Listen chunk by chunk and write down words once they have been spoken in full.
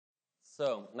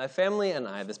So, my family and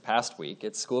I, this past week,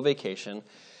 it's school vacation,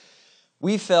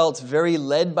 we felt very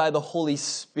led by the Holy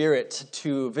Spirit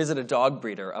to visit a dog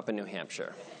breeder up in New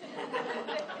Hampshire.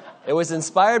 It was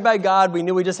inspired by God. We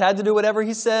knew we just had to do whatever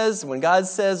He says. When God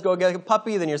says, go get a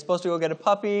puppy, then you're supposed to go get a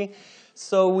puppy.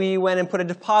 So we went and put a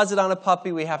deposit on a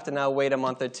puppy. We have to now wait a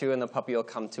month or two, and the puppy will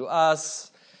come to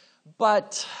us.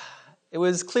 But it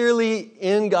was clearly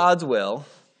in God's will.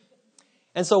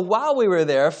 And so while we were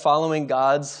there following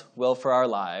God's will for our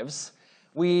lives,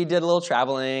 we did a little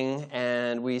traveling,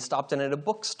 and we stopped in at a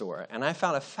bookstore. And I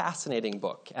found a fascinating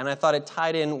book. And I thought it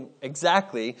tied in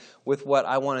exactly with what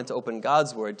I wanted to open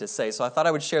God's Word to say. So I thought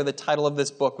I would share the title of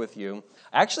this book with you.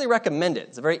 I actually recommend it.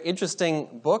 It's a very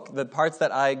interesting book. The parts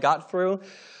that I got through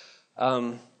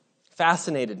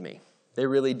fascinated me. They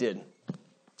really did.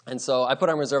 And so I put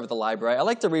it on reserve at the library. I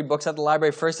like to read books at the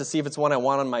library first to see if it's one I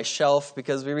want on my shelf,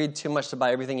 because we read too much to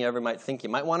buy everything you ever might think you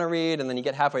might want to read, and then you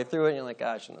get halfway through it and you're like,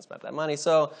 I shouldn't have spent that money.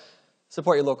 So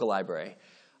support your local library.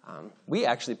 We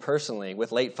actually personally,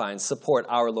 with Late Finds, support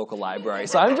our local library.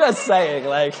 So I'm just saying,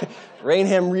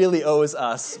 Rainham really owes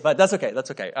us. But that's okay, that's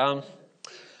okay.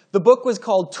 The book was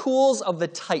called Tools of the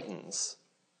Titans,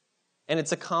 and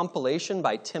it's a compilation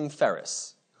by Tim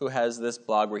Ferriss, who has this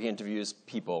blog where he interviews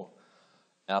people.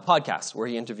 Podcast where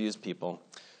he interviews people.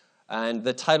 And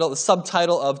the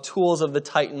subtitle of Tools of the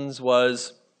Titans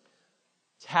was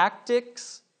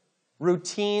Tactics,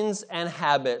 Routines, and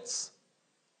Habits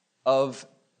of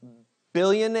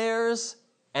Billionaires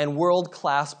and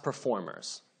World-Class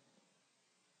Performers.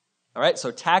 All right, so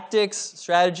tactics,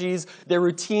 strategies, their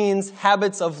routines,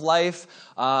 habits of life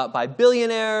by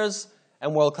billionaires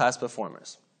and world-class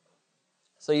performers.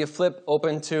 So you flip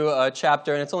open to a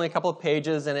chapter, and it's only a couple of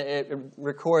pages, and it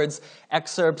records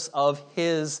excerpts of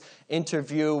his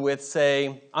interview with,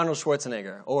 say, Arnold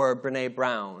Schwarzenegger or Brené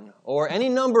Brown or any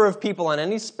number of people on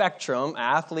any spectrum,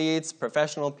 athletes,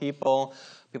 professional people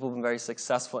who've been very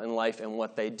successful in life and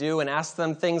what they do, and ask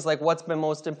them things like, what's been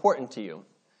most important to you?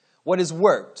 What has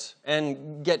worked?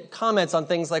 And get comments on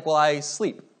things like, well, I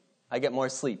sleep. I get more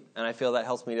sleep, and I feel that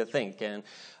helps me to think. And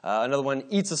another one,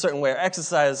 eats a certain way or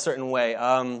exercises a certain way.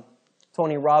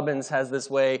 Tony Robbins has this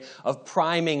way of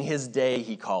priming his day,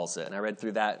 he calls it. And I read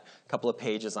through that couple of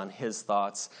pages on his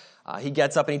thoughts. He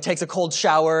gets up and he takes a cold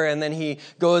shower, and then he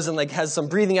goes and has some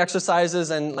breathing exercises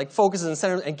and focuses and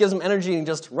centers and gives him energy and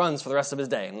just runs for the rest of his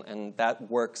day. And that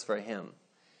works for him.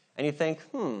 And you think,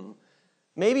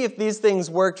 maybe if these things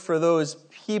worked for those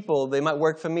people, they might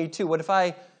work for me too. What if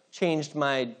I changed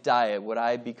my diet? Would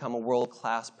I become a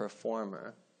world-class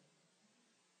performer?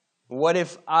 What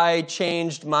if I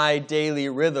changed my daily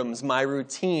rhythms, my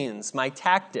routines, my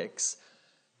tactics?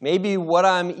 Maybe what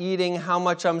I'm eating, how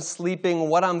much I'm sleeping,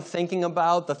 what I'm thinking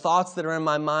about, the thoughts that are in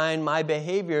my mind, my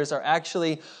behaviors are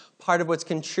actually part of what's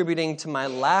contributing to my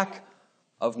lack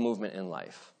of movement in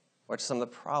life, or to some of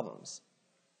the problems.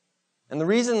 And the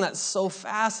reason that's so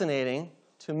fascinating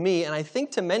to me, and I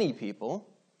think to many people,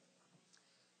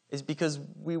 is because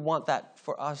we want that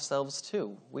for ourselves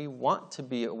too. We want to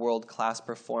be a world-class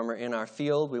performer in our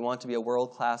field. We want to be a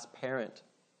world-class parent,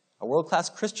 a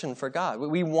world-class Christian for God.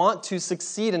 We want to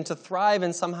succeed and to thrive,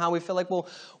 and somehow we feel like, well,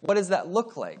 what does that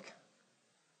look like?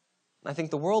 I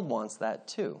think the world wants that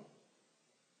too.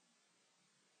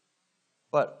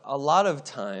 But a lot of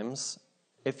times,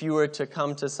 if you were to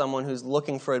come to someone who's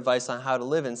looking for advice on how to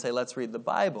live and say, let's read the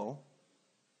Bible,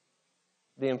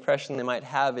 the impression they might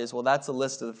have is, well, that's a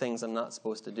list of the things I'm not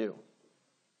supposed to do.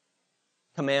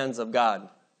 Commands of God.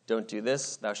 Don't do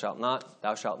this, thou shalt not,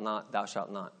 thou shalt not, thou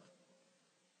shalt not.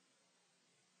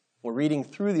 We're reading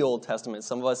through the Old Testament.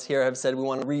 Some of us here have said we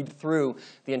want to read through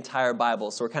the entire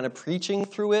Bible. So we're kind of preaching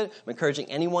through it. I'm encouraging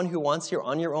anyone who wants here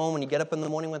on your own, when you get up in the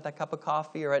morning with that cup of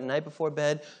coffee or at night before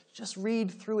bed, just read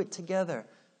through it together.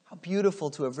 How beautiful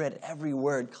to have read every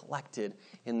word collected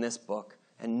in this book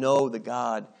and know the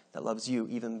God that loves you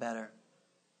even better.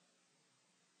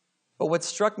 But what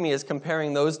struck me is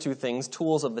comparing those two things,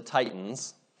 Tools of the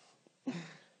Titans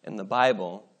and the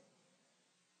Bible,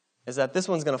 is that this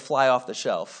one's going to fly off the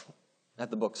shelf at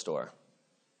the bookstore,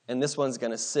 and this one's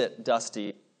going to sit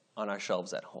dusty on our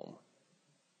shelves at home.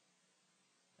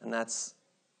 And that's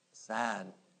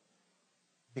sad,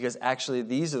 because actually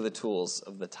these are the tools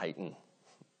of the Titan.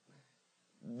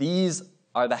 These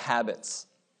are the habits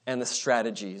and the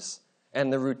strategies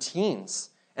and the routines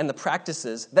and the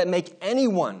practices that make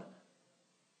anyone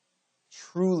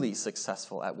truly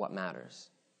successful at what matters.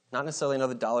 Not necessarily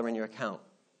another dollar in your account,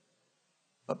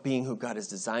 but being who God has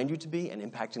designed you to be and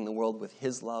impacting the world with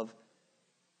His love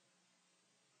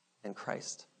and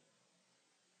Christ.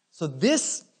 So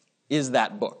this is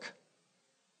that book.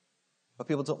 But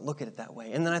people don't look at it that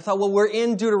way. And then I thought, well, we're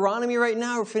in Deuteronomy right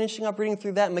now. We're finishing up reading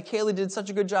through that. And Michaela did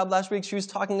such a good job last week. She was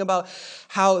talking about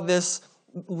how this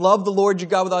love the Lord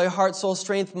your God with all your heart, soul,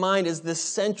 strength, mind is this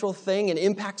central thing and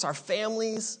impacts our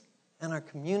families and our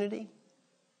community.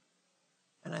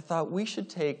 And I thought we should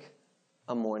take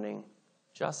a morning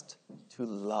just to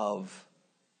love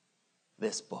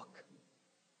this book.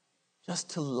 Just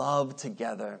to love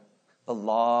together the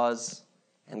laws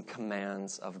and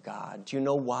commands of God. Do you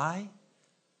know why?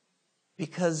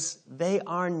 Because they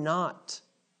are not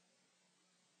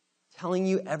telling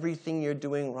you everything you're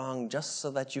doing wrong just so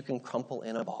that you can crumple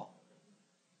in a ball.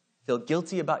 Feel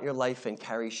guilty about your life and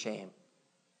carry shame.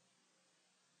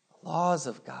 The laws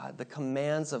of God, the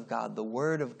commands of God, the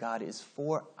word of God is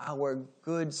for our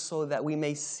good so that we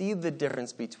may see the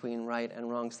difference between right and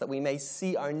wrong, so that we may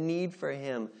see our need for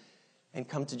him and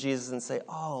come to Jesus and say,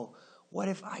 oh, what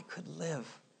if I could live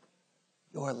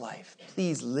your life?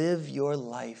 Please live your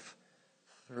life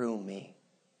through me.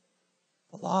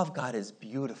 The law of God is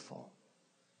beautiful.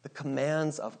 The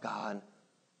commands of God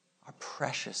are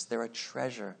precious. They're a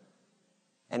treasure.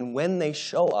 And when they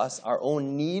show us our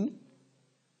own need,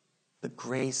 the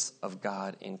grace of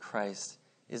God in Christ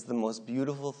is the most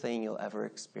beautiful thing you'll ever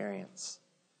experience.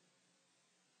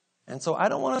 And so I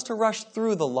don't want us to rush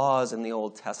through the laws in the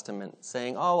Old Testament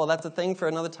saying, oh, well, that's a thing for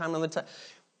another time, another time.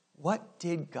 What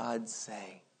did God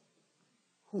say?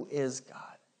 Who is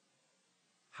God?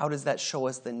 How does that show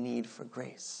us the need for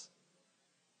grace?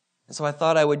 And so I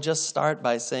thought I would just start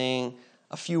by saying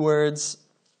a few words,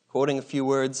 quoting a few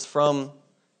words from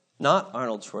not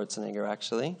Arnold Schwarzenegger,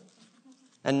 actually,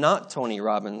 and not Tony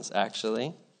Robbins,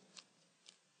 actually,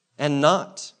 and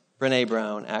not Brené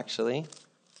Brown, actually,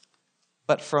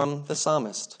 but from the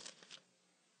psalmist.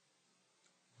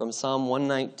 From Psalm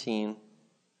 119.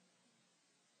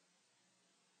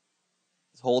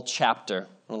 This whole chapter,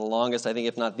 one of the longest, I think,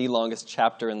 if not the longest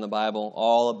chapter in the Bible,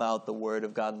 all about the Word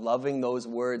of God, loving those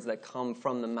words that come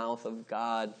from the mouth of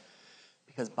God,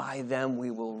 because by them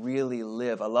we will really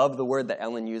live. I love the word that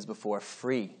Ellen used before,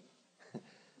 free.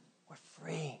 We're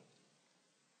free.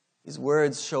 These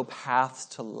words show paths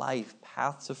to life,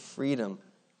 paths to freedom.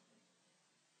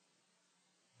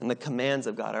 And the commands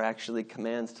of God are actually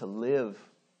commands to live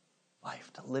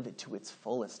life, to live it to its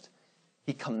fullest.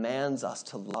 He commands us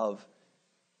to love.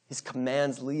 His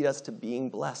commands lead us to being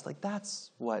blessed. Like,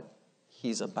 that's what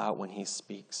he's about when he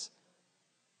speaks.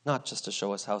 Not just to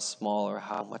show us how small or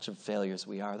how much of failures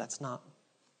we are. That's not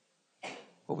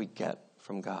what we get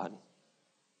from God.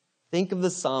 Think of the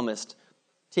psalmist.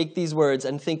 Take these words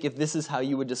and think if this is how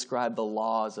you would describe the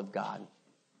laws of God.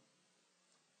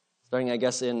 Starting, I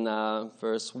guess, in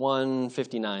verse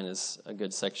 159 is a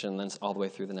good section, then all the way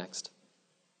through the next.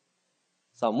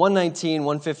 Psalm 119,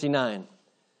 159.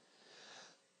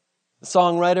 The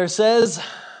songwriter says,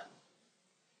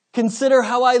 "Consider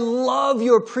how I love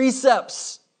your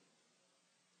precepts.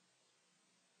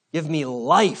 Give me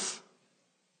life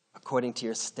according to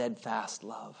your steadfast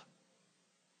love.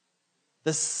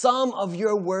 The sum of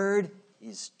your word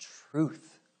is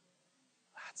truth."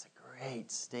 That's a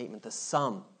great statement. The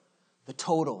sum, the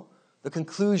total, the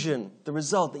conclusion, the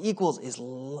result, the equals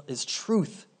is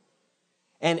truth.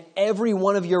 And every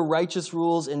one of your righteous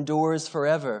rules endures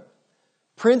forever.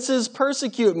 Princes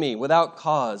persecute me without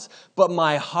cause, but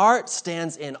my heart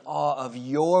stands in awe of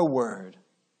your word.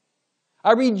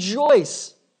 I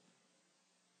rejoice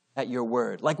at your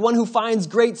word, like one who finds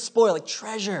great spoil, like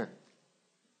treasure.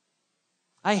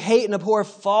 I hate and abhor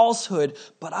falsehood,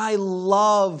 but I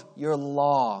love your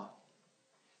law.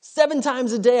 7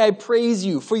 times a day I praise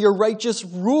you for your righteous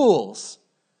rules.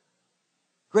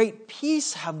 Great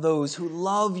peace have those who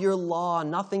love your law.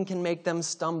 Nothing can make them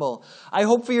stumble. I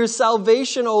hope for your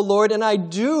salvation, O Lord, and I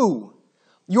do.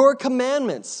 Your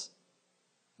commandments.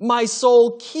 My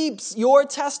soul keeps your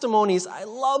testimonies. I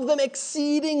love them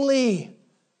exceedingly.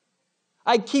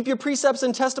 I keep your precepts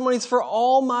and testimonies, for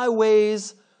all my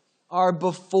ways are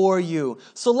before you.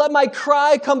 So let my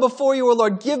cry come before you, O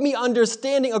Lord. Give me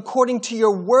understanding according to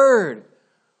your word.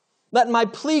 Let my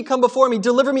plea come before me.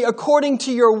 Deliver me according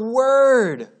to your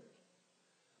word.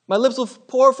 My lips will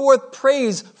pour forth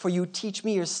praise, for you teach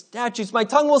me your statutes. My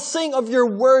tongue will sing of your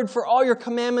word, for all your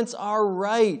commandments are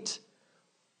right.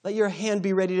 Let your hand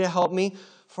be ready to help me,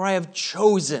 for I have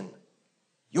chosen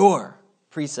your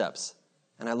precepts,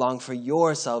 and I long for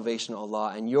your salvation, O law,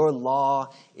 and your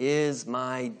law is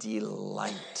my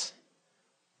delight.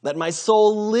 Let my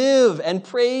soul live and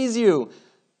praise you.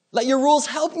 Let your rules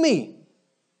help me.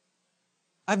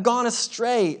 I've gone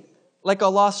astray like a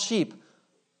lost sheep.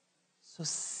 So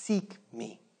seek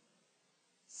me.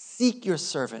 Seek your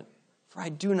servant, for I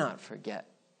do not forget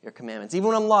your commandments. Even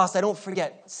when I'm lost, I don't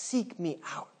forget. Seek me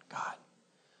out, God.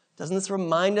 Doesn't this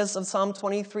remind us of Psalm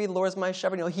 23? The Lord is my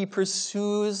shepherd. He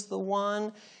pursues the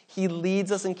one. He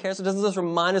leads us and cares. So doesn't this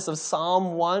remind us of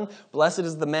Psalm 1? Blessed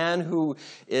is the man who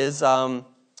is...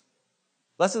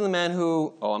 Blessed is the man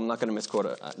who... Oh, I'm not going to misquote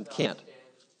it. I can't.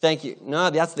 Thank you.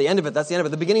 No, that's the end of it. That's the end of it.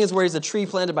 The beginning is where he's a tree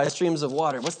planted by streams of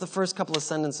water. What's the first couple of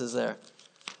sentences there?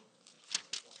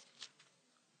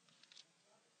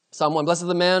 Psalm 1. Blessed is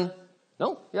the man...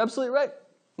 No, you're absolutely right.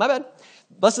 My bad.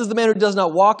 Blessed is the man who does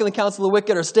not walk in the counsel of the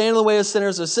wicked, or stand in the way of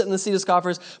sinners, or sit in the seat of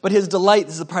scoffers, but his delight,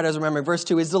 this is the part I was remembering, verse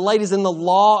 2, his delight is in the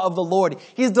law of the Lord.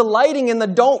 He's delighting in the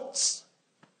don'ts.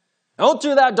 Don't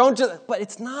do that, don't do that. But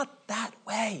it's not that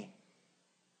way.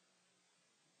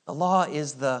 The law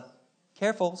is the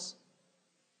carefuls.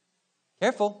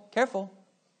 Careful, careful.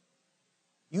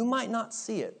 You might not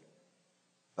see it,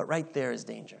 but right there is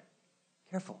danger.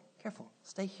 Careful, careful.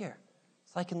 Stay here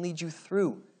so I can lead you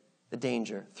through the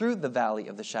danger, through the valley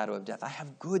of the shadow of death. I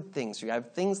have good things for you. I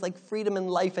have things like freedom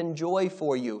and life and joy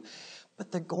for you.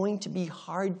 But they're going to be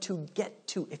hard to get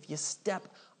to if you step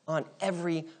on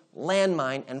every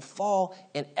landmine and fall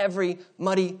in every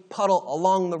muddy puddle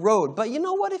along the road. But you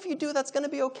know what? If you do, that's going to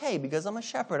be okay because I'm a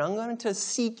shepherd. I'm going to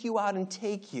seek you out and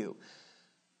take you.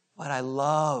 But I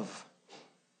love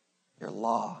your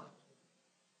law.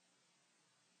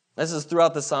 This is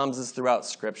throughout the Psalms. This is throughout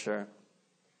Scripture.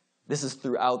 This is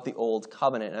throughout the Old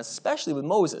Covenant, and especially with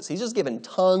Moses. He's just given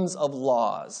tons of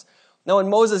laws. Now, when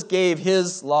Moses gave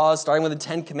his laws, starting with the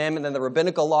Ten Commandments, then the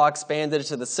rabbinical law expanded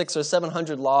to the 600 or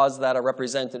 700 laws that are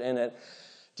represented in it,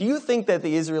 do you think that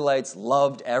the Israelites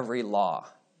loved every law?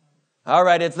 All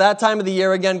right, it's that time of the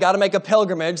year again. Got to make a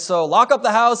pilgrimage, so lock up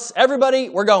the house. Everybody,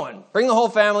 we're going. Bring the whole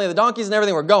family, the donkeys and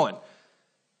everything, we're going.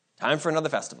 Time for another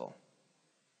festival.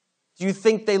 Do you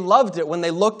think they loved it when they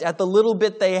looked at the little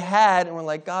bit they had and were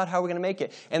like, God, how are we going to make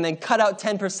it? And then cut out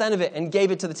 10% of it and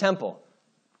gave it to the temple?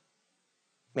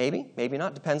 Maybe, maybe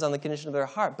not. Depends on the condition of their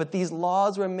heart. But these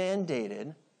laws were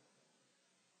mandated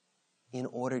in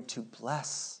order to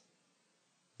bless,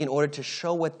 in order to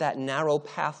show what that narrow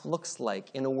path looks like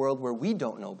in a world where we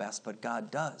don't know best, but God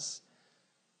does.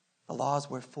 The laws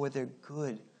were for their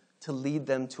good, to lead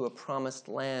them to a promised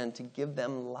land, to give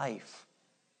them life.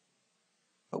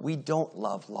 But we don't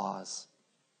love laws.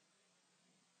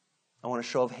 I want a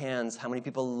show of hands. How many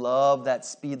people love that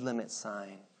speed limit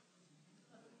sign?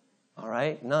 All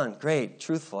right, none. Great,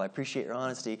 truthful. I appreciate your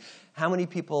honesty. How many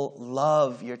people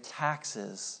love your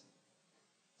taxes?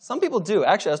 Some people do.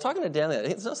 Actually, I was talking to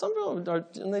Dan. Some people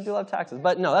they do love taxes.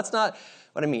 But no, that's not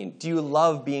what I mean. Do you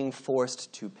love being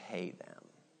forced to pay them?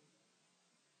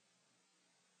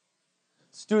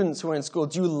 Students who are in school,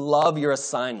 do you love your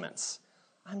assignments?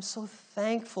 I'm so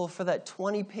thankful for that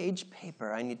 20-page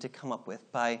paper I need to come up with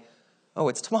by,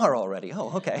 it's tomorrow already.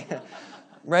 Oh, okay.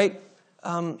 Right?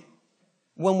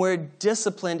 When we're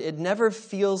disciplined, it never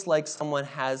feels like someone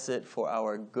has it for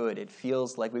our good. It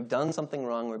feels like we've done something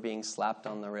wrong. We're being slapped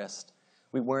on the wrist.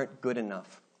 We weren't good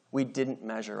enough. We didn't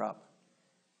measure up.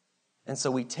 And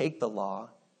so we take the law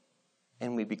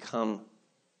and we become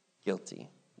guilty.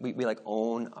 We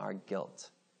own our guilt.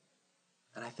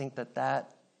 And I think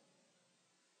that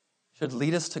should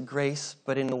lead us to grace,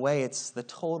 but in a way, it's the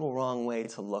total wrong way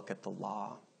to look at the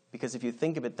law. Because if you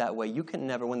think of it that way, you can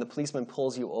never, when the policeman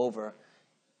pulls you over,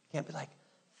 you can't be like,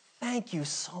 thank you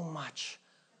so much.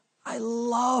 I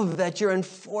love that you're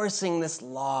enforcing this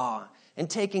law and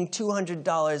taking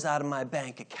 $200 out of my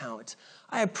bank account.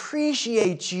 I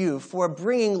appreciate you for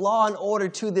bringing law and order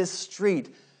to this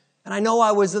street. And I know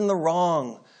I was in the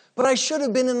wrong, but I should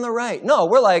have been in the right. No,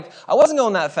 we're like, I wasn't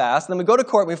going that fast. And then we go to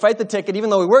court, we fight the ticket, even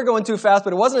though we were going too fast,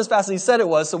 but it wasn't as fast as he said it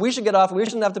was, so we should get off, and we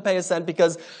shouldn't have to pay a cent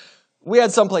because we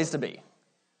had someplace to be.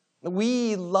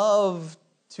 We love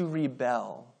to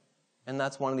rebel, and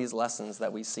that's one of these lessons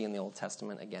that we see in the Old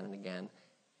Testament again and again.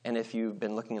 And if you've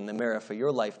been looking in the mirror for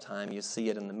your lifetime, you see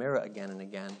it in the mirror again and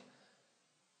again.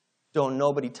 Don't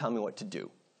nobody tell me what to do.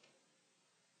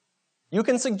 You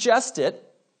can suggest it,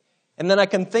 and then I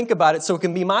can think about it so it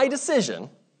can be my decision,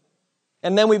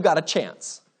 and then we've got a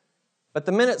chance. But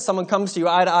the minute someone comes to you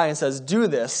eye to eye and says, do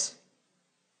this,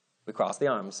 we cross the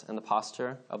arms and the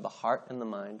posture of the heart and the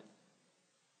mind.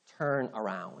 Turn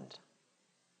around.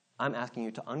 I'm asking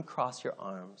you to uncross your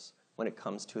arms when it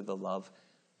comes to the love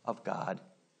of God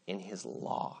in His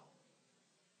law,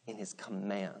 in His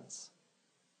commands.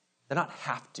 They're not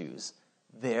have-tos,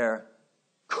 they're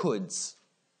coulds.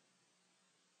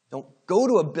 Don't go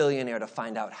to a billionaire to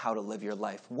find out how to live your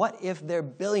life. What if their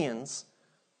billions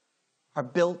are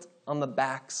built on the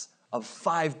backs of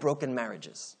 5 broken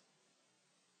marriages?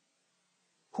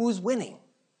 Who's winning?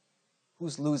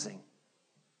 Who's losing?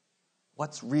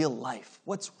 What's real life?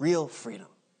 What's real freedom?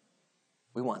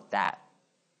 We want that.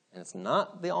 And it's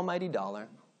not the almighty dollar.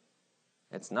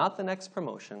 It's not the next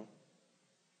promotion.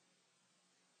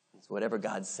 It's whatever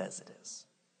God says it is.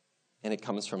 And it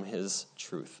comes from his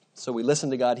truth. So we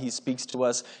listen to God. He speaks to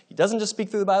us. He doesn't just speak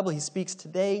through the Bible. He speaks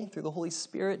today through the Holy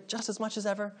Spirit just as much as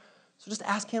ever. So just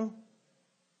ask him.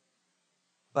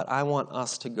 But I want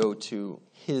us to go to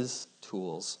his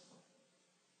tools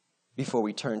before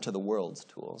we turn to the world's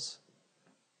tools.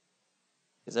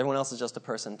 Because everyone else is just a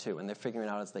person too, and they're figuring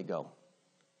it out as they go.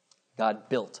 God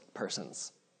built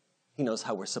persons. He knows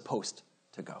how we're supposed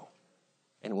to go.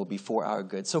 And it will be for our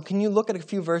good. So can you look at a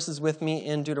few verses with me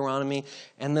in Deuteronomy,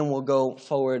 and then we'll go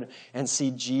forward and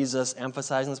see Jesus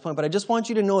emphasizing this point. But I just want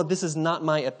you to know that this is not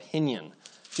my opinion.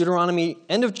 Deuteronomy,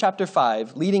 end of chapter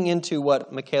 5, leading into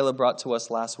what Michaela brought to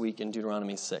us last week in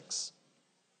Deuteronomy 6.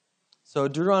 So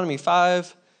Deuteronomy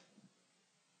 5,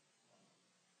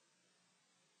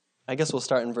 I guess we'll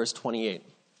start in verse 28.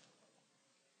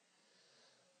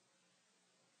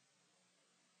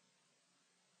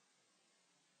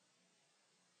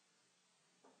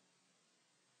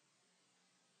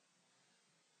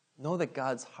 Know that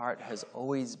God's heart has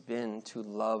always been to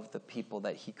love the people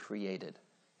that he created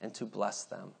and to bless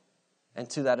them. And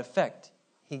to that effect,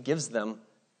 he gives them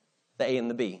the A and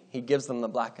the B. He gives them the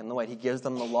black and the white. He gives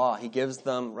them the law. He gives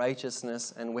them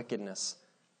righteousness and wickedness,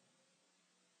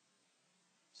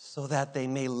 so that they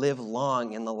may live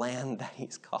long in the land that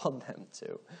he's called them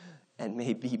to and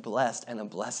may be blessed and a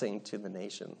blessing to the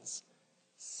nations.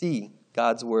 See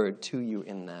God's word to you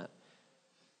in that.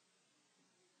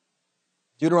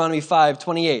 Deuteronomy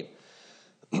 5:28.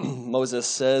 Moses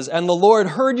says, "And the Lord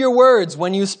heard your words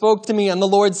when you spoke to me, and the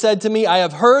Lord said to me, I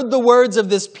have heard the words of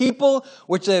this people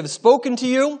which they have spoken to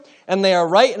you, and they are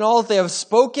right in all that they have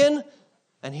spoken."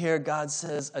 And here God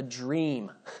says, a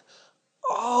dream.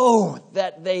 Oh,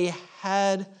 that they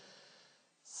had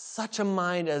such a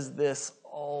mind as this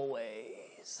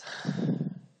always,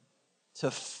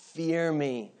 to fear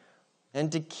me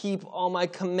and to keep all my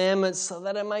commandments so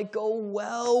that it might go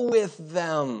well with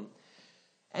them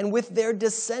and with their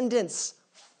descendants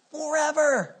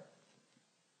forever.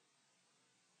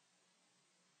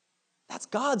 That's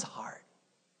God's heart.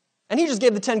 And he just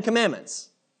gave the 10 commandments.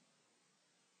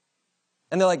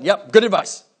 And they're like, yep, good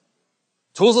advice.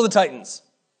 Tools of the Titans.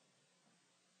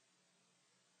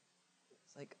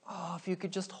 It's like, oh, if you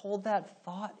could just hold that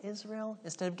thought, Israel,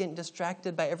 instead of getting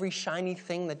distracted by every shiny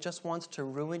thing that just wants to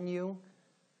ruin you.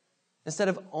 Instead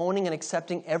of owning and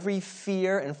accepting every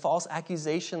fear and false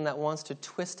accusation that wants to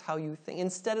twist how you think.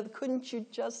 Instead of, couldn't you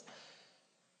just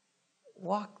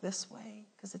walk this way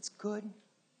because it's good?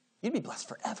 You'd be blessed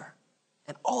forever.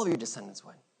 And all of your descendants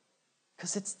would.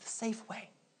 Because it's the safe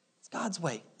way. It's God's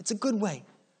way. It's a good way.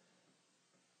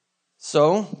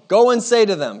 So, go and say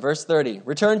to them, verse 30,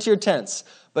 return to your tents.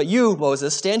 But you,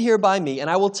 Moses, stand here by me, and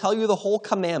I will tell you the whole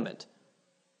commandment,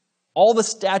 all the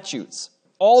statutes,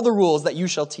 all the rules that you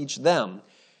shall teach them,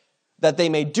 that they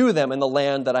may do them in the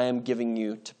land that I am giving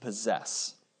you to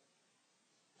possess.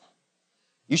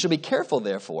 You shall be careful,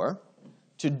 therefore,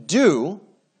 to do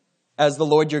as the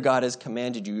Lord your God has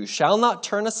commanded you. You shall not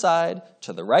turn aside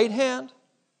to the right hand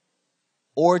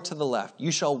or to the left. You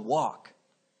shall walk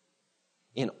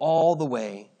in all the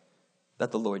way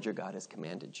that the Lord your God has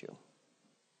commanded you.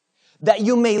 That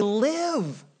you may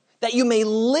live. That you may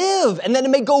live, and that it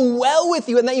may go well with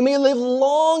you, and that you may live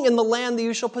long in the land that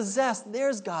you shall possess.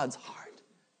 There's God's heart.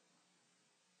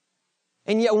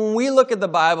 And yet when we look at the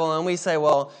Bible and we say,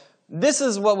 well, this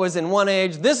is what was in one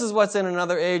age, this is what's in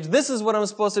another age, this is what I'm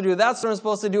supposed to do, that's what I'm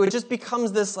supposed to do, it just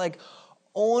becomes this like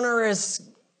onerous,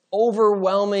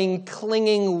 overwhelming,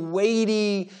 clinging,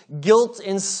 weighty,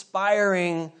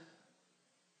 guilt-inspiring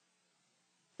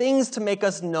things to make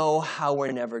us know how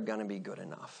we're never going to be good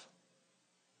enough.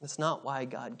 That's not why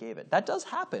God gave it. That does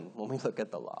happen when we look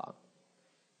at the law.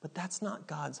 But that's not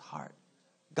God's heart.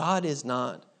 God is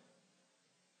not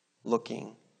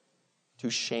looking to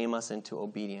shame us into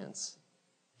obedience.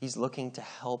 He's looking to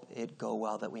help it go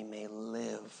well that we may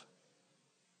live.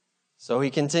 So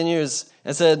he continues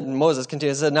and said, Moses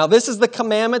continues and said, now this is the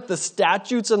commandment, the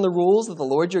statutes and the rules that the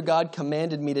Lord your God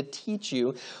commanded me to teach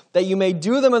you, that you may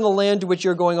do them in the land to which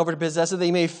you're going over to possess it, that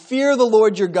you may fear the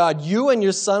Lord your God, you and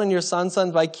your son and your son's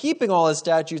sons, by keeping all his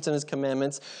statutes and his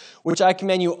commandments, which I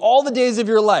command you all the days of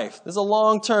your life. This is a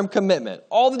long-term commitment.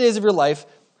 All the days of your life,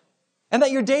 and that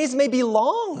your days may be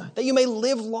long, that you may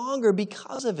live longer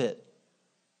because of it.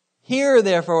 Hear,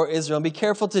 therefore, Israel, and be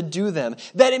careful to do them,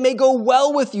 that it may go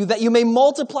well with you, that you may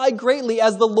multiply greatly,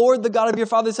 as the Lord, the God of your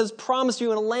fathers, has promised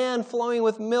you, in a land flowing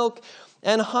with milk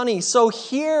and honey. So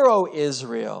hear, O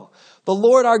Israel, the The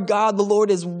Lord our God, the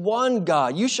Lord is one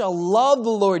God. You shall love the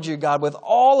Lord your God with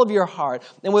all of your heart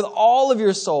and with all of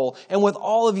your soul and with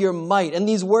all of your might. And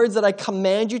these words that I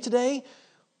command you today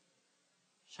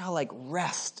shall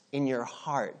rest in your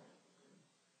heart.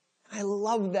 I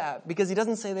love that because he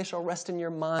doesn't say they shall rest in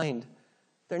your mind.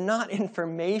 They're not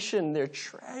information, they're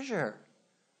treasure.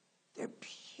 They're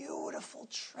beautiful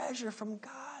treasure from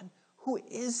God. Who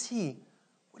is he?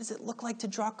 What does it look like to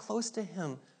draw close to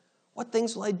him? What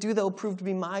things will I do that will prove to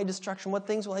be my destruction? What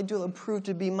things will I do that will prove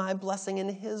to be my blessing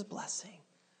and his blessing?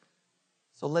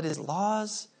 So let his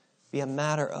laws be a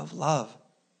matter of love.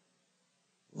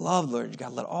 Love, Lord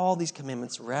God. Let all these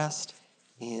commandments rest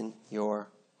in your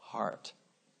heart.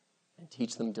 And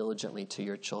teach them diligently to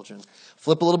your children.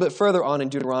 Flip a little bit further on in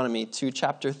Deuteronomy to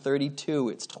chapter 32.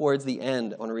 It's towards the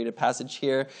end. I want to read a passage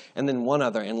here and then one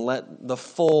other and let the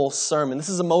full sermon. This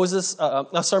is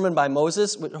a sermon by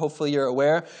Moses, which hopefully you're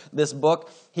aware. This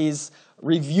book, he's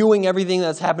reviewing everything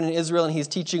that's happened in Israel and he's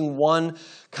teaching one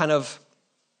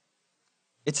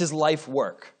it's his life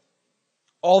work.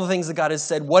 All the things that God has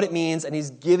said, what it means, and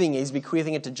he's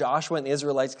bequeathing it to Joshua and the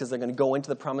Israelites because they're going to go into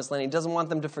the promised land. He doesn't want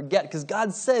them to forget because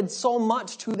God said so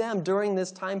much to them during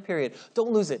this time period.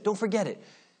 Don't lose it. Don't forget it.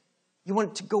 You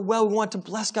want it to go well. We want to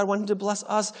bless God. We want him to bless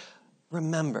us.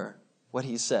 Remember what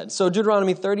he said. So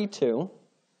Deuteronomy 32.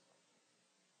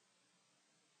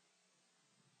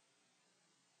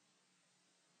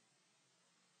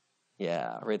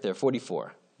 Yeah, right there,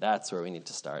 44. That's where we need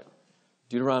to start.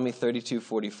 Deuteronomy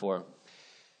 32:44.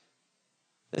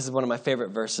 This is one of my favorite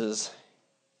verses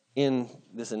in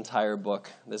this entire book.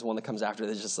 There's one that comes after.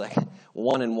 There's just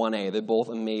 1 and 1a. They're both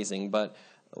amazing, but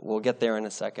we'll get there in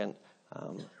a second.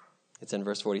 It's in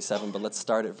verse 47, but let's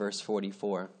start at verse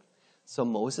 44. So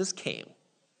Moses came,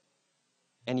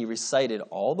 and he recited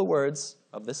all the words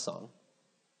of this song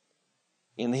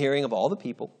in the hearing of all the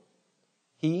people,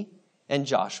 he and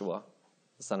Joshua,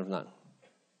 the son of Nun.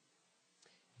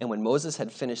 And when Moses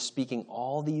had finished speaking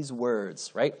all these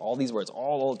words, right? All these words,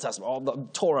 all the Old Testament, all the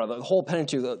Torah, the whole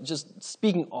Pentateuch, just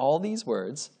speaking all these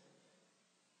words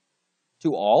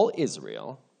to all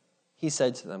Israel, he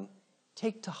said to them,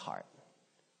 take it to heart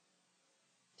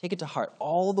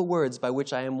all the words by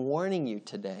which I am warning you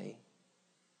today,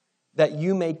 that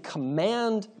you may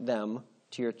command them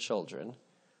to your children,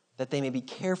 that they may be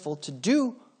careful to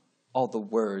do all the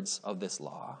words of this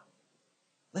law.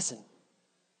 Listen.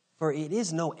 For it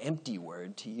is no empty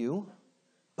word to you,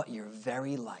 but your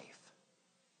very life.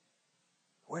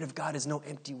 The word of God is no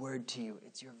empty word to you.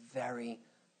 It's your very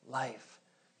life.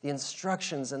 The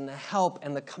instructions and the help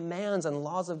and the commands and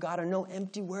laws of God are no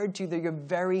empty word to you. They're your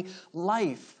very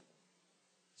life.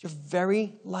 It's your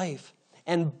very life.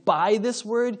 And by this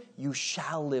word, you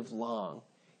shall live long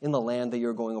in the land that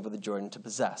you're going over the Jordan to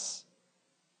possess.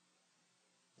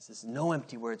 This is no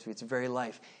empty word to you. It's your very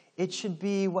life. It should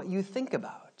be what you think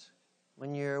about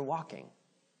when you're walking,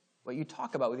 what you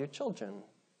talk about with your children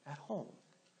at home,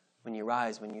 when you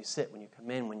rise, when you sit, when you come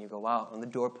in, when you go out, on the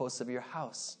doorposts of your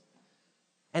house.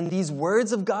 And these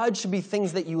words of God should be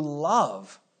things that you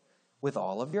love with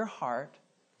all of your heart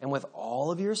and with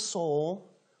all of your soul,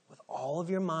 with all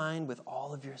of your mind, with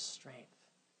all of your strength.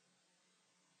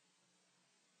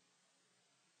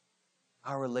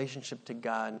 Our relationship to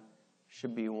God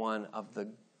should be one of the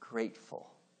grateful,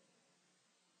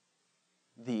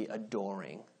 the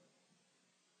adoring,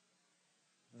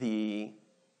 the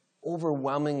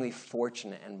overwhelmingly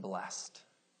fortunate and blessed.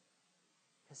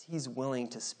 Because he's willing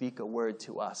to speak a word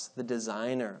to us, the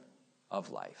designer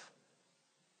of life,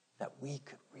 that we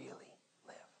could really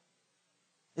live.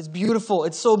 It's beautiful.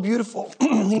 It's so beautiful.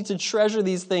 We need to treasure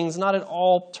these things, not at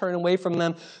all turn away from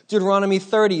them. Deuteronomy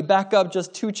 30, back up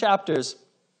just 2 chapters.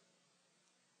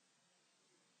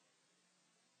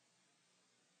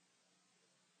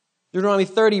 Deuteronomy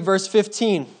 30, verse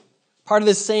 15, part of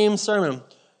this same sermon.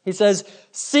 He says,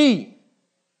 see,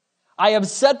 I have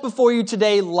set before you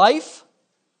today life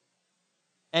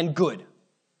and good,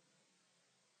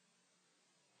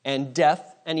 and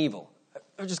death and evil.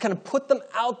 I just kind of put them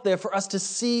out there for us to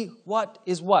see what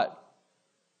is what.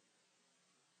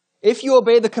 If you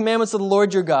obey the commandments of the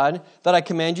Lord your God that I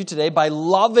command you today, by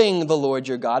loving the Lord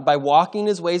your God, by walking in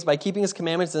his ways, by keeping his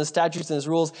commandments and his statutes and his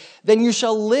rules, then you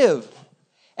shall live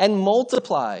and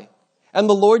multiply, and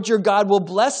the Lord your God will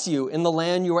bless you in the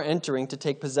land you are entering to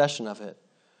take possession of it.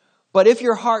 But if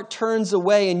your heart turns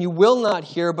away and you will not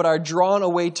hear, but are drawn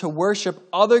away to worship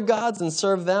other gods and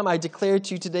serve them, I declare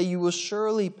to you today, you will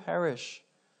surely perish.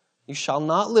 You shall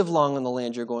not live long in the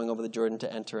land you're going over the Jordan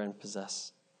to enter and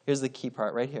possess. Here's the key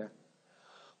part right here.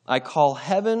 I call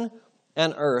heaven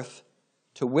and earth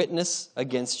to witness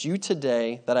against you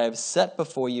today that I have set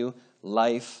before you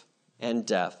life and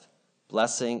death,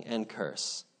 blessing and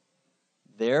curse.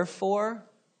 Therefore,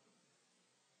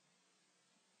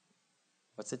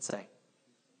 what's it say?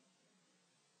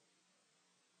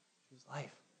 Choose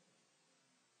life.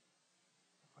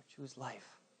 Or choose life.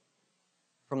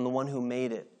 From the one who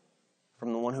made it,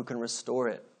 from the one who can restore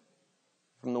it,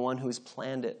 from the one who's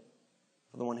planned it,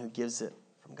 from the one who gives it,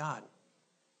 from God.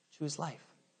 Choose life.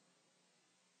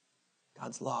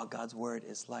 God's law, God's word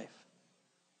is life.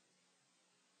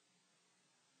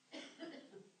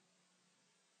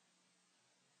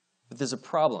 But there's a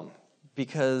problem,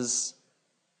 because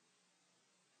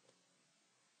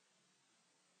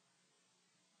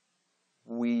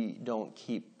we don't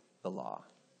keep the law.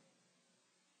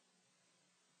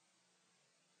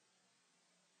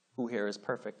 Who here is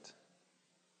perfect?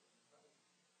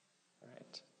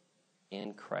 Right.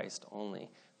 In Christ only.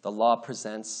 The law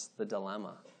presents the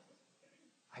dilemma.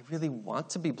 I really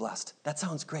want to be blessed. That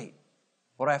sounds great.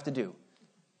 What do I have to do?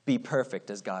 Be perfect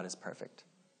as God is perfect.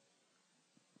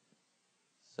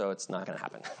 So it's not going to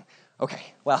happen. Okay,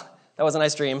 well, that was a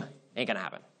nice dream. Ain't going to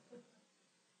happen.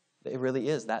 It really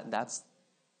is. That's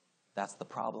the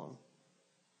problem.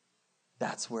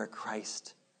 That's where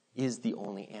Christ is the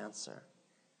only answer.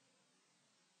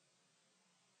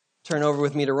 Turn over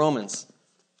with me to Romans.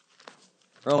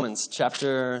 Romans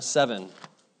chapter 7.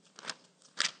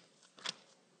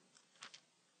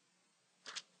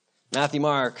 Matthew,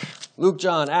 Mark, Luke,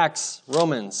 John, Acts,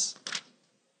 Romans.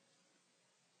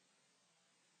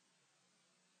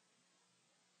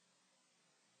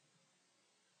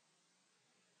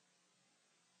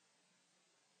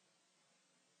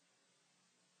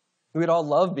 We'd all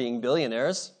love being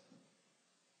billionaires.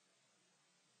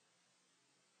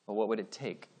 But what would it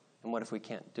take? And what if we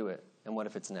can't do it? And what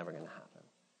if it's never going to happen?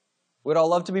 We'd all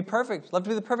love to be perfect. Love to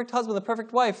be the perfect husband, the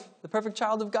perfect wife, the perfect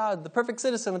child of God, the perfect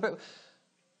citizen. But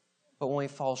when we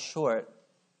fall short,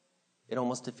 it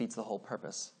almost defeats the whole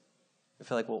purpose. We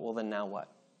feel like, well, then now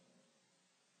what?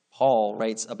 Paul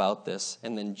writes about this,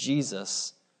 and then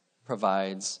Jesus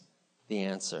provides the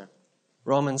answer.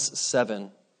 Romans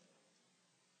 7,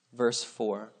 verse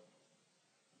 4.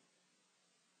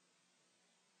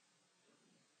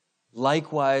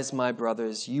 Likewise, my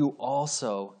brothers, you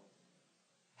also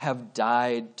have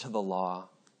died to the law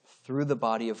through the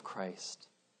body of Christ,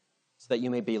 so that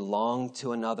you may belong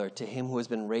to another, to him who has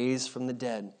been raised from the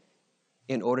dead,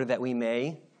 in order that we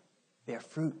may bear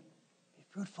fruit, be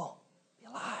fruitful, be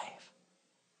alive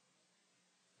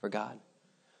for God.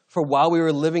 For while we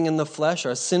were living in the flesh,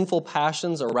 our sinful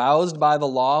passions, aroused by the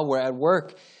law, were at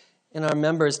work in our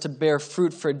members to bear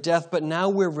fruit for death. But now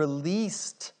we're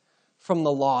released from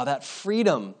the law, that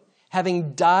freedom,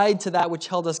 having died to that which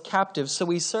held us captive. So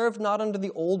we serve not under the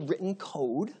old written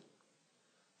code,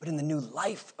 but in the new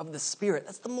life of the Spirit.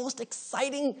 That's the most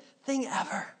exciting thing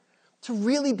ever, to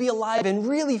really be alive and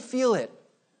really feel it.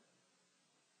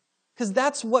 Because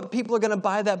that's what people are going to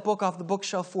buy that book off the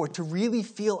bookshelf for, to really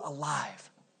feel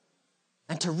alive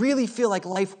and to really feel like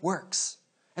life works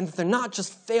and that they're not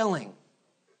just failing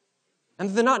and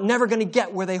that they're not never going to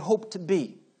get where they hope to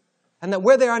be and that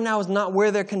where they are now is not where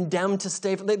they're condemned to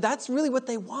stay. That's really what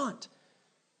they want.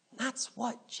 That's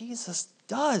what Jesus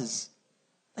does.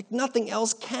 Like nothing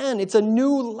else can. It's a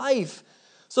new life.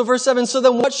 So verse 7, so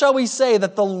then what shall we say?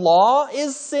 That the law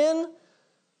is sin?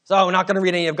 So we're not going to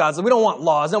read any of God's law. We don't want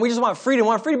laws. No, we just want freedom. We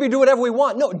want freedom to do whatever we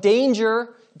want. No,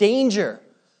 danger.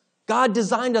 God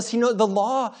designed us. The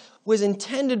law was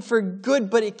intended for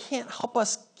good, but it can't help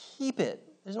us keep it.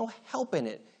 There's no help in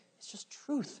it. It's just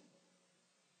truth.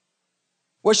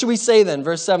 What should we say then?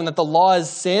 Verse 7, that the law is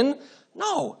sin?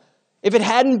 No. If it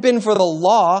hadn't been for the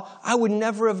law, I would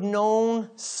never have known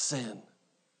sin.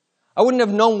 I wouldn't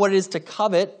have known what it is to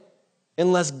covet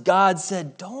unless God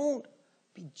said, don't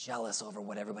be jealous over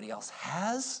what everybody else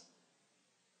has.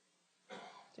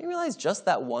 Do you realize just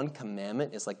that one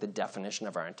commandment is like the definition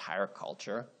of our entire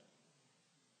culture?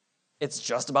 It's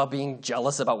just about being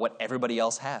jealous about what everybody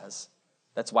else has.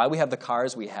 That's why we have the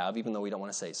cars we have, even though we don't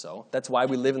want to say so. That's why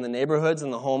we live in the neighborhoods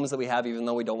and the homes that we have, even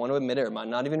though we don't want to admit it or might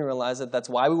not even realize it. That's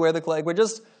why we wear the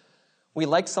clothes. We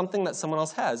like something that someone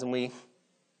else has, and we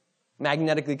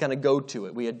magnetically kind of go to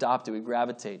it. We adopt it. We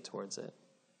gravitate towards it.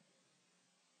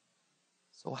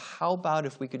 So how about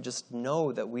if we could just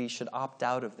know that we should opt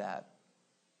out of that?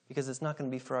 Because it's not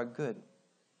going to be for our good.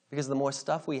 Because the more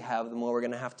stuff we have, the more we're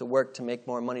going to have to work to make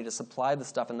more money to supply the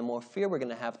stuff, and the more fear we're going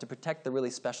to have to protect the really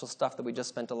special stuff that we just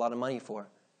spent a lot of money for.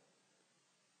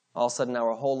 All of a sudden,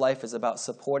 our whole life is about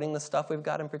supporting the stuff we've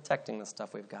got and protecting the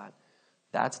stuff we've got.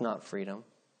 That's not freedom.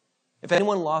 If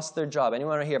anyone lost their job,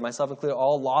 anyone right here, myself included,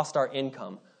 all lost our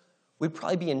income, we'd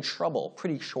probably be in trouble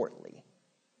pretty shortly.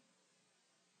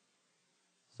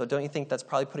 So don't you think that's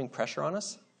probably putting pressure on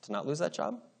us to not lose that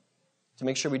job? To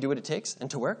make sure we do what it takes and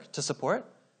to work, to support?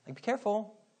 Like, be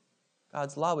careful.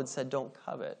 God's law would said, don't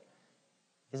covet,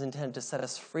 is intended to set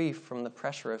us free from the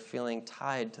pressure of feeling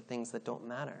tied to things that don't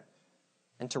matter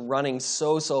and to running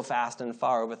so fast and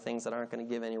far over things that aren't going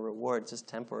to give any reward, just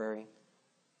temporary.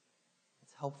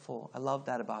 It's helpful. I love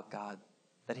that about God,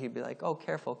 that he'd be like, oh,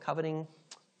 careful, coveting,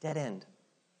 dead end.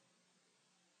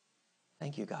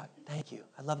 Thank you, God. Thank you.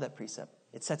 I love that precept.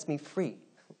 It sets me free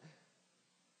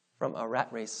from a rat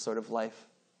race sort of life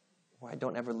where I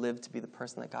don't ever live to be the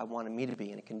person that God wanted me to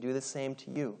be. And it can do the same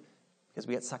to you because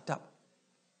we get sucked up.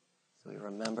 So we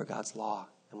remember God's law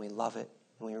and we love it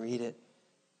and we read it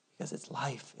because it's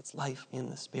life. It's life in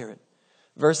the Spirit.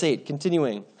 Verse 8,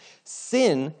 continuing.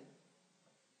 Sin,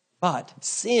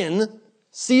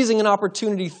 seizing an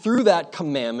opportunity through that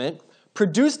commandment,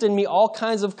 produced in me all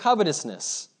kinds of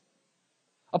covetousness.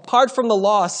 Apart from the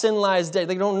law, sin lies dead.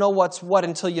 They don't know what's what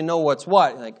until you know what's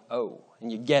what. You're like, oh,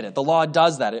 and you get it. The law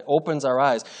does that. It opens our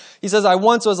eyes. He says, I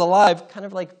once was alive, kind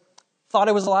of like, thought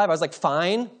I was alive. I was like,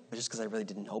 fine, but just because I really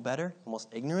didn't know better, almost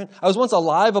ignorant. I was once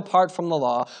alive apart from the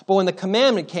law, but when the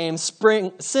commandment came,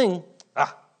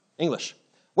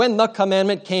 When the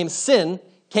commandment came, sin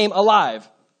came alive.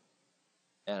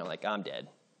 And I'm like, I'm dead.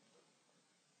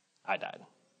 I died.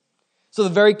 So the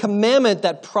very commandment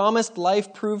that promised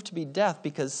life proved to be death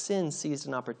because sin seized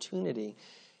an opportunity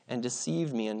and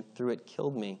deceived me and through it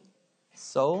killed me.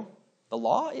 So the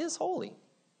law is holy.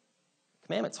 The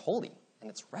commandment's holy and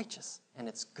it's righteous and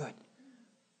it's good.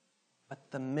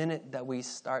 But the minute that we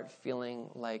start feeling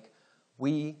like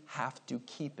we have to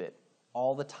keep it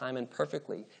all the time and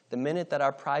perfectly, the minute that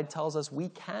our pride tells us we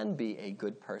can be a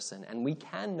good person and we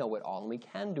can know it all and we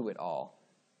can do it all,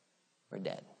 we're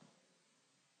dead.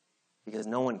 Because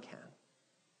no one can.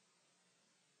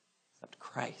 Except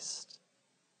Christ.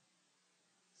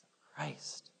 Except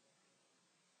Christ.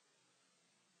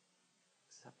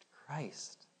 Except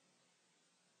Christ.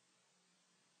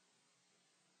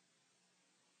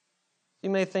 You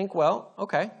may think, well,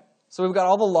 okay, so we've got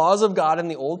all the laws of God in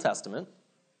the Old Testament,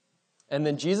 and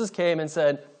then Jesus came and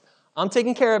said, I'm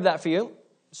taking care of that for you,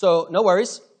 so no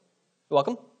worries. You're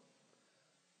welcome.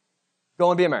 Go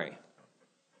and be a Mary.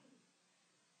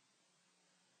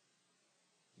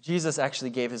 Jesus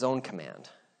actually gave his own command,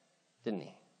 didn't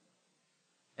he?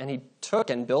 And he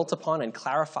took and built upon and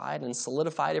clarified and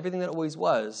solidified everything that always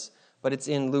was, but it's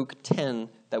in Luke 10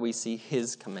 that we see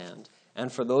his command.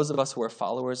 And for those of us who are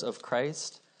followers of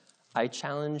Christ, I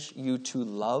challenge you to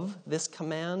love this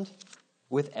command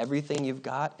with everything you've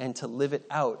got and to live it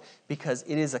out because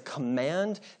it is a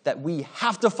command that we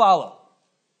have to follow.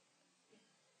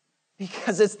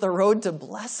 Because it's the road to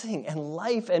blessing and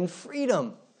life and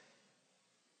freedom.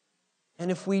 And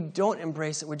if we don't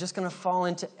embrace it, we're just going to fall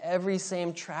into every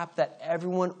same trap that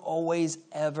everyone always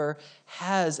ever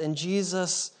has. And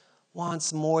Jesus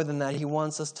wants more than that. He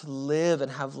wants us to live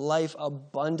and have life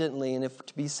abundantly and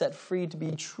to be set free, to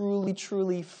be truly,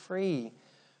 truly free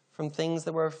from things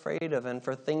that we're afraid of and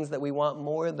for things that we want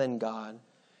more than God.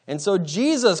 And so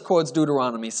Jesus quotes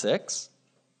Deuteronomy 6.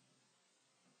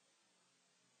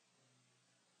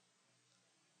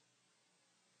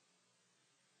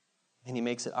 And he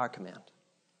makes it our command,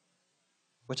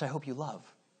 which I hope you love,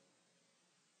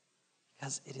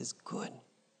 because it is good.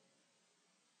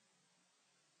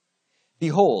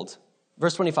 Behold,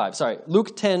 verse 25,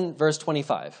 Luke 10, verse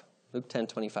 25. Luke 10,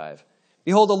 25.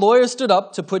 Behold, a lawyer stood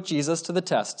up to put Jesus to the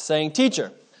test, saying,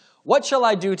 Teacher, what shall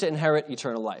I do to inherit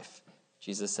eternal life?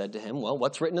 Jesus said to him, well,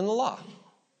 what's written in the law?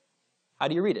 How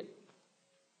do you read it?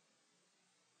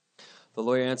 The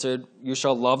lawyer answered, You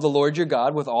shall love the Lord your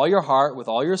God with all your heart, with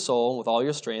all your soul, with all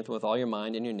your strength, with all your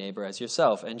mind, and your neighbor as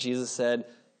yourself. And Jesus said,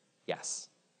 Yes,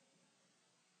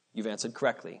 you've answered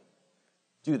correctly.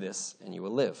 Do this, and you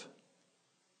will live.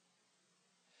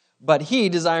 But he,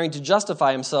 desiring to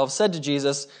justify himself, said to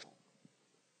Jesus,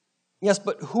 Yes,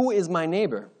 but who is my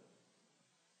neighbor?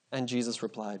 And Jesus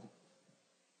replied,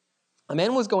 A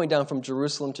man was going down from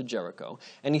Jerusalem to Jericho,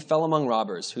 and he fell among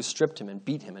robbers, who stripped him and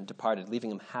beat him and departed,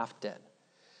 leaving him half dead.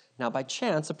 Now by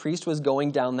chance a priest was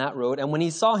going down that road, and when he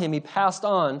saw him, he passed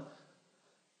on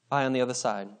by on the other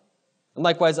side. And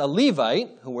likewise a Levite,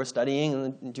 who we're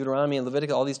studying in Deuteronomy and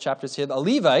Leviticus, all these chapters here, a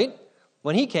Levite,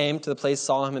 when he came to the place,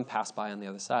 saw him and passed by on the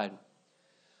other side.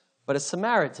 But a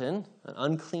Samaritan, an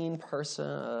unclean person,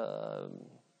 a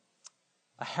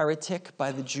heretic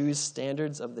by the Jews'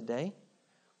 standards of the day,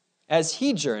 as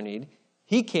he journeyed,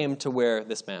 he came to where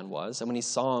this man was, and when he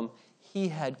saw him, he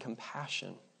had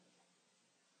compassion.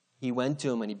 He went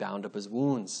to him and he bound up his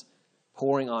wounds,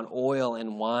 pouring on oil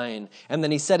and wine, and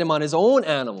then he set him on his own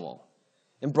animal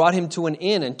and brought him to an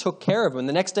inn and took care of him. And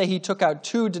the next day he took out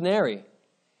 2 denarii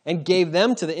and gave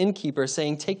them to the innkeeper,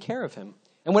 saying, take care of him.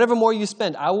 And whatever more you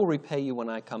spend, I will repay you when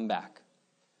I come back.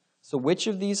 So which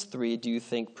of these 3 do you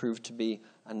think proved to be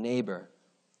a neighbor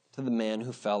to the man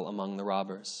who fell among the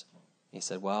robbers? He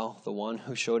said, well, the one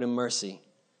who showed him mercy.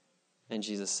 And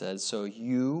Jesus said, so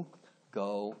you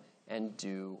go and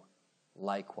do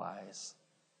likewise.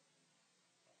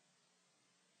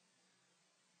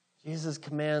 Jesus'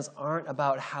 commands aren't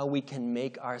about how we can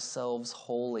make ourselves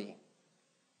holy.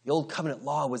 The old covenant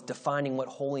law was defining what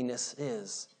holiness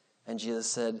is. And Jesus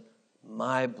said,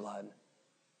 my blood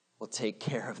will take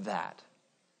care of that.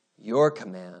 Your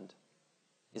command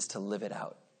is to live it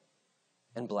out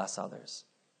and bless others.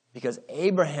 Because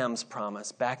Abraham's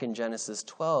promise back in Genesis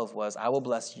 12 was, I will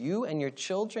bless you and your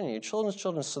children and your children's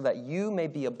children so that you may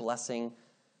be a blessing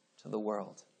to the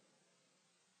world.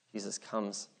 Jesus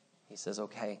comes. He says,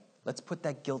 okay, let's put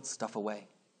that guilt stuff away.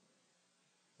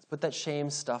 Let's put that shame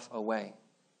stuff away.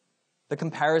 The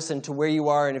comparison to where you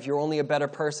are and if you're only a better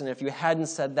person, if you hadn't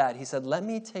said that, he said, let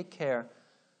me take care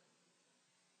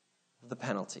of the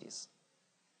penalties.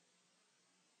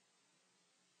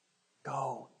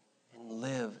 Go and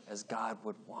live as God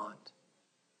would want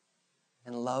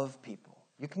and love people.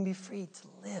 You can be free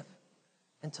to live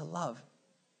and to love,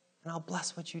 and I'll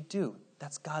bless what you do.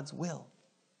 That's God's will.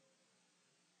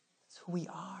 That's who we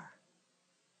are.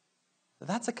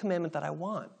 That's a commandment that I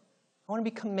want. I want to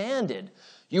be commanded.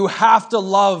 You have to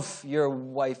love your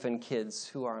wife and kids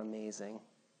who are amazing.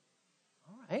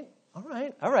 All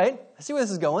right. I see where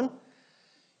this is going.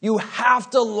 You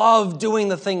have to love doing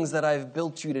the things that I've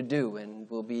built you to do and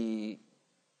will be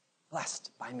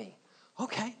blessed by me.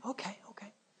 Okay.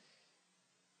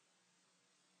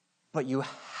 But you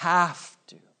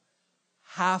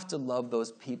have to love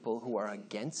those people who are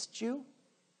against you,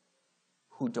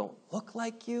 who don't look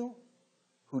like you,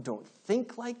 who don't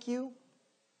think like you,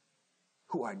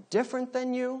 who are different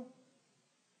than you,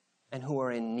 and who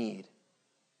are in need.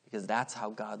 Because that's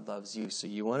how God loves you. So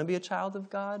you want to be a child of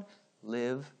God?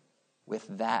 Live with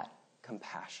that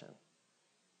compassion.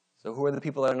 So who are the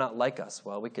people that are not like us?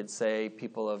 Well, we could say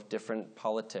people of different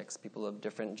politics, people of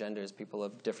different genders, people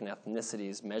of different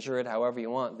ethnicities. Measure it however you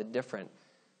want, the different.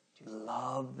 Do you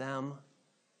love them?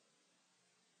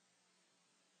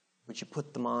 Would you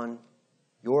put them on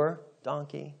your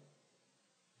donkey?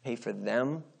 Pay for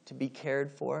them to be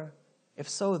cared for? If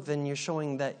so, then you're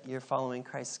showing that you're following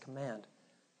Christ's command.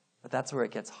 But that's where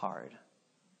it gets hard.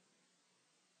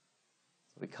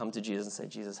 So we come to Jesus and say,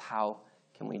 Jesus, how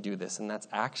can we do this? And that's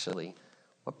actually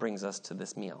what brings us to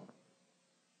this meal.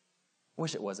 I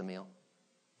wish it was a meal.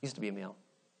 It used to be a meal.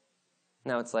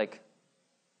 Now it's like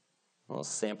little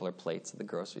sampler plates at the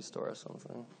grocery store or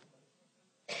something.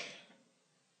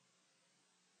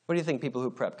 What do you think, people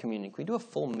who prep communion? Can we do a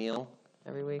full meal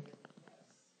every week?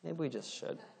 Maybe we just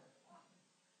should.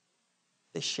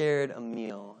 They shared a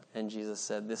meal, and Jesus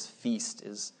said, this feast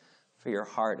is for your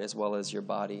heart as well as your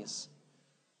bodies.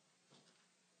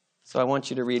 So I want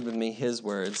you to read with me his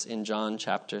words in John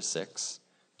chapter 6,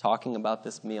 talking about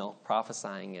this meal,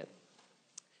 prophesying it.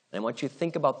 And I want you to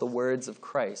think about the words of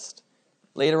Christ.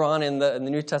 Later on in the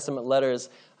New Testament letters,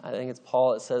 I think it's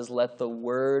Paul, it says, let the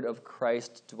word of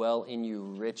Christ dwell in you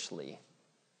richly.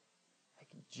 Like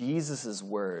Jesus'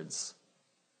 words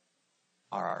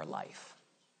are our life.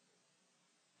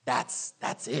 That's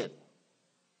it.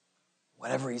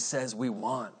 Whatever he says we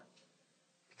want,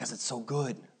 because it's so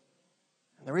good.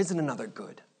 And there isn't another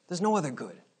good. There's no other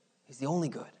good. He's the only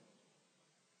good.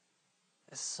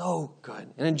 It's so good.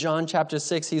 And in John chapter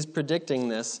 6, he's predicting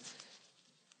this.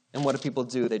 And what do people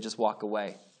do? They just walk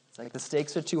away. It's like, the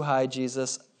stakes are too high,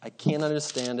 Jesus. I can't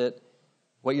understand it.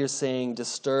 What you're saying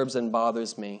disturbs and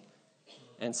bothers me.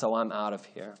 And so I'm out of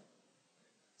here.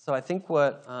 So I think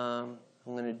what I'm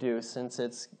going to do, since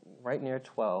it's right near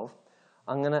 12,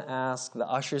 I'm going to ask the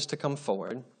ushers to come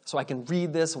forward so I can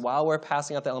read this while we're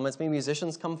passing out the elements. Maybe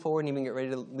musicians come forward and even get ready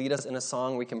to lead us in a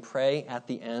song. We can pray at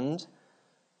the end.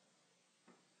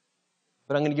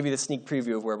 But I'm going to give you the sneak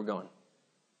preview of where we're going.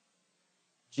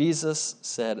 Jesus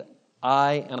said,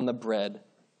 I am the bread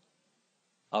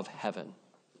of heaven.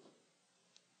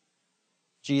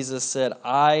 Jesus said,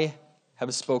 I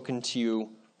have spoken to you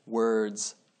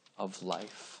words of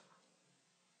life.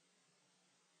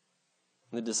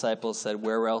 And the disciples said,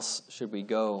 where else should we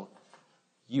go?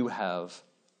 You have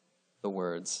the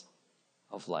words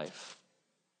of life.